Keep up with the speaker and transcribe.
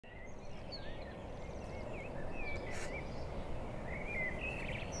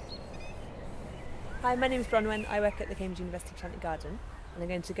Hi, my name is Bronwen. I work at the Cambridge University Botanic Garden, and I'm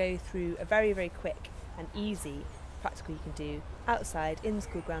going to go through a very, very quick and easy practical you can do outside in the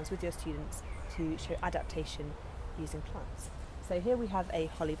school grounds with your students to show adaptation using plants. So here we have a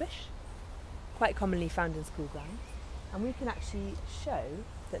holly bush, quite commonly found in school grounds, and we can actually show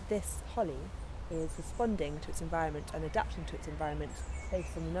that this holly is responding to its environment and adapting to its environment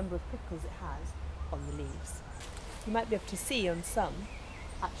based on the number of prickles it has on the leaves. You might be able to see on some,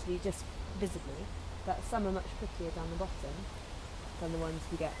 actually just visibly, that some are much prettier down the bottom than the ones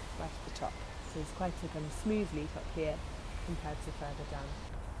we get right at the top. So there's quite a kind of smooth leaf up here compared to further down.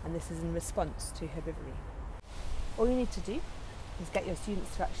 And this is in response to herbivory. All you need to do is get your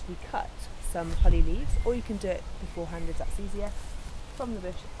students to actually cut some holly leaves, or you can do it beforehand if that's easier, from the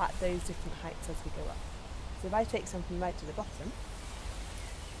bush at those different heights as we go up. So if I take something right to the bottom,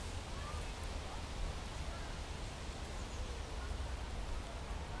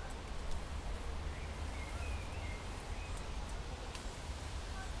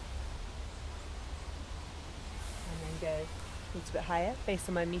 go a little bit higher based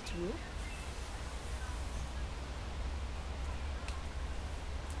on my metre rule.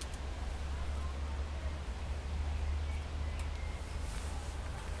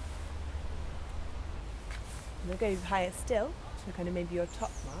 And we'll go higher still, so kind of maybe your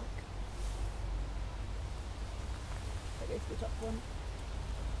top mark. So go to the top one.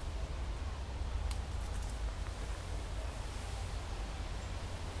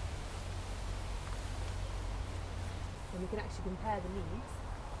 And we can actually compare the leaves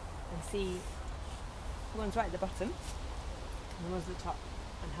and see the ones right at the bottom and the ones at the top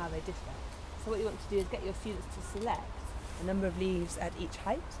and how they differ. So what you want to do is get your students to select a number of leaves at each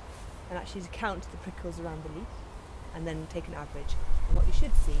height and actually to count the prickles around the leaf and then take an average. And what you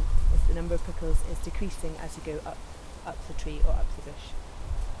should see is the number of prickles is decreasing as you go up the tree or up the bush.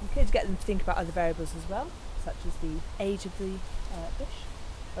 You could get them to think about other variables as well, such as the age of the bush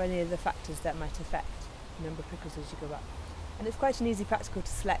or any other factors that might affect number of prickles as you go up. And it's quite an easy practical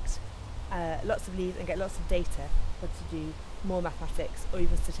to select lots of leaves and get lots of data, or to do more mathematics or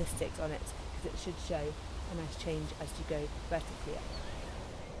even statistics on it, because it should show a nice change as you go vertically up.